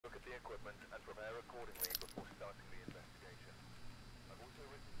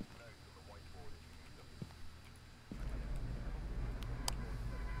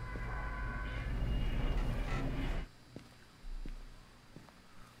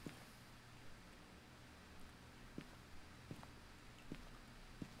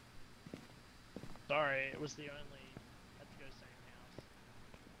Sorry, it was the only. Had to go same house.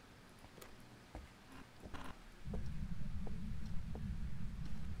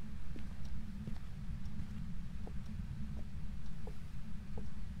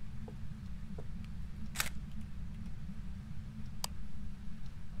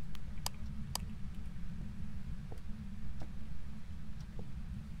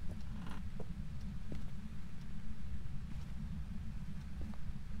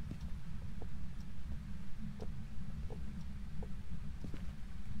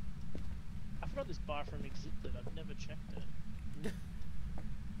 I forgot this bathroom existed. I've never checked it. We're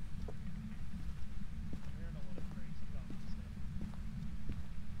in a lot of creeks. I'm going to say.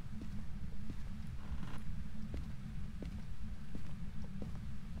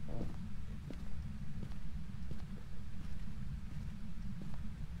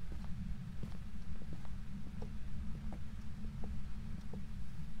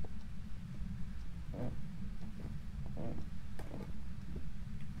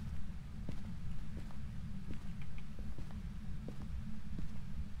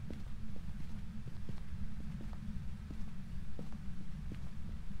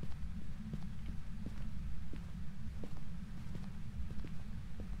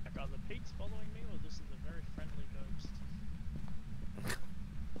 Like, are the Pete's following me, or this is a very friendly ghost?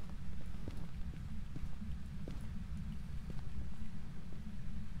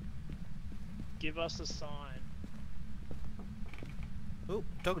 Give us a sign. Oh,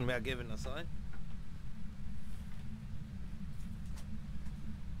 talking about giving a sign.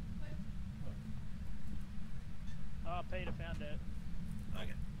 Oh, Peter found it.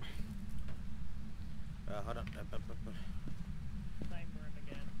 Okay. Hold on. Same room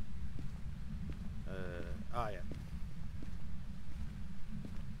again. Oh yeah.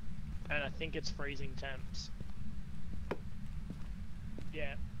 And I think it's freezing temps.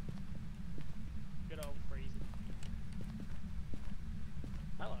 Yeah. Good old freezing.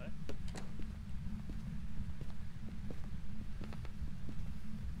 Hello.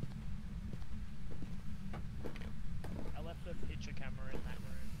 I left a picture camera in that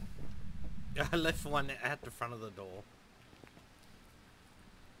room. I left one at the front of the door.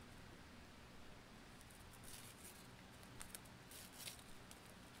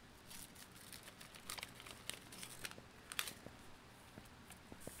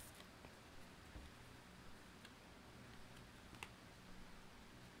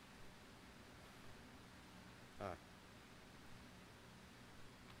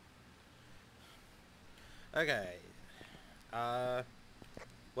 Okay.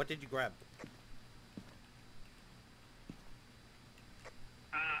 What did you grab?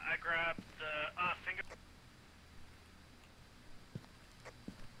 I grabbed the finger.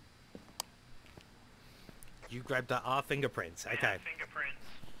 You grabbed the R fingerprints. We Okay. have fingerprints.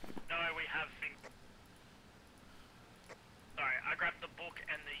 No, we have Sorry, I grabbed the book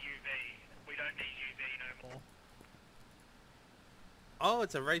and the UV. We don't need UV no more. Oh,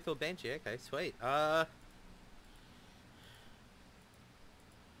 it's a Rayfield Banshee. Okay, sweet.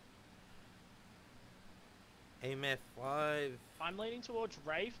 AMF 5. I'm leaning towards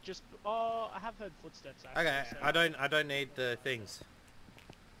Rafe. Just I have heard footsteps. Actually, Okay, so I don't need the things.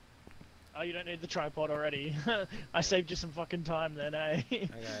 Oh, you don't need the tripod already. I saved you some fucking time then, eh?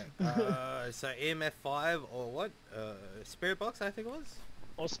 Okay. So EMF 5 or what? Spirit box, I think it was.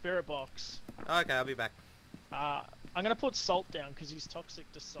 Or spirit box. Okay, I'll be back. I'm gonna put Salt down because he's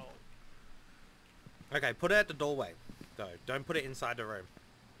toxic to salt. Okay, put it at the doorway, though. Don't put it inside the room.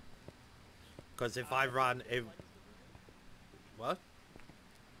 Because if I run, it... What?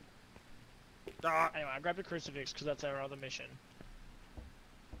 Ah! Anyway, I grabbed a crucifix because that's our other mission.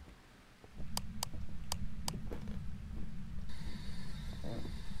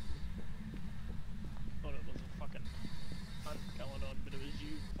 Thought it was a fucking hunt going on, but it was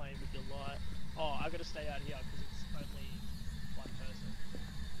you playing with your light. Oh, I gotta stay out here because it's only one person.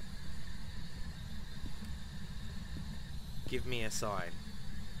 Give me a sign.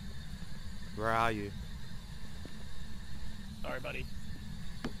 Where are you? Sorry, buddy.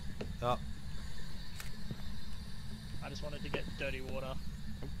 Oh. I just wanted to get dirty water.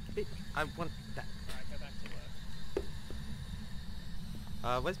 I want that. Alright, go back to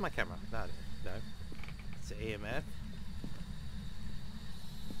work. Where's my camera? No. It's an EMF.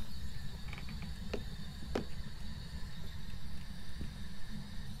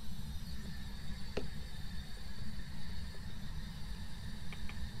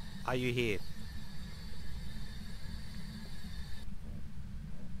 Are you here?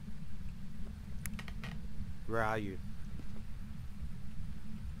 Where are you?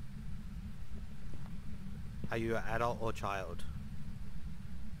 Are you an adult or child?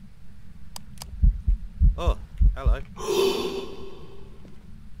 Oh, hello.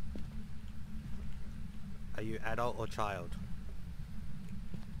 Are you adult or child?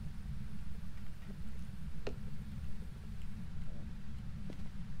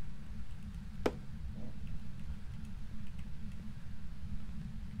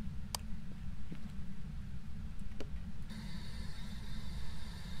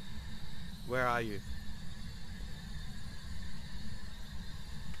 Where are you?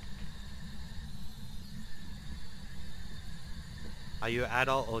 Are you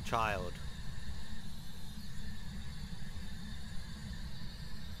adult or child?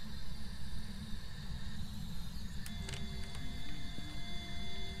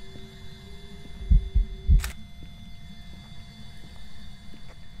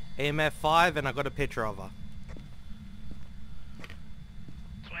 EMF 5 and I got a picture of her.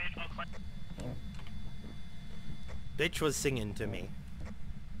 Bitch was singing to me.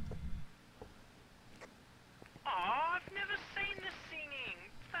 Aw, I've never seen this singing.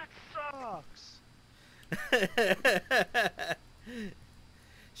 That sucks.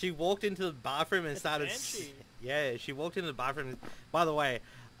 She walked into the bathroom and It's started. Banshee. Yeah, she walked into the bathroom. By the way,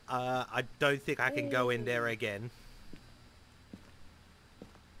 I don't think I can go in there again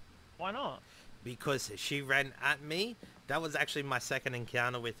Why not? because she ran at me. That was actually my second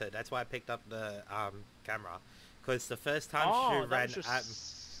encounter with her. That's why I picked up the camera. Because the first time she that ran was just... at me.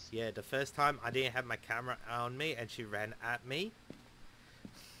 Yeah, the first time I didn't have my camera on me and she ran at me.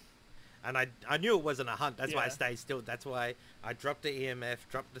 And I knew it wasn't a hunt. That's why I Yeah. stayed still. That's why I dropped the EMF,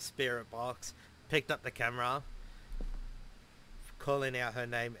 dropped the spirit box, picked up the camera, calling out her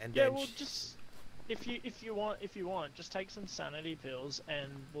name, and Yeah, then well, just if you want, just take some sanity pills,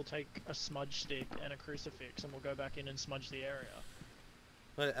 and we'll take a smudge stick and a crucifix, and we'll go back in and smudge the area.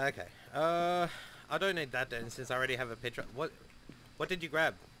 But, okay. I don't need that then, since I already have a picture. What did you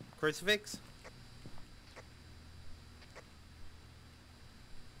grab? Crucifix?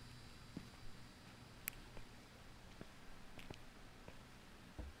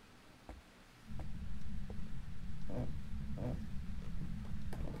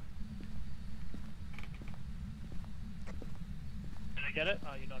 Did I get it?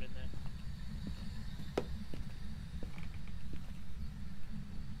 Oh, you're not in there.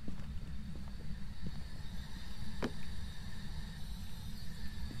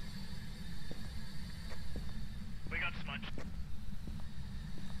 We got smudge.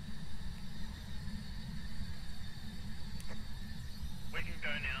 We can go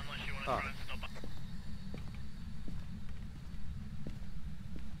now unless you want to Oh. try and stop us.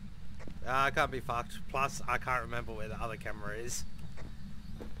 I can't be fucked. Plus, I can't remember where the other camera is.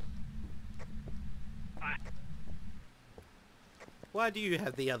 Why do you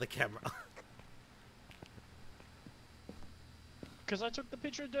have the other camera? Because I took the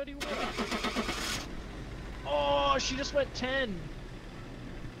picture of Dirty Water. Oh, she just went 10.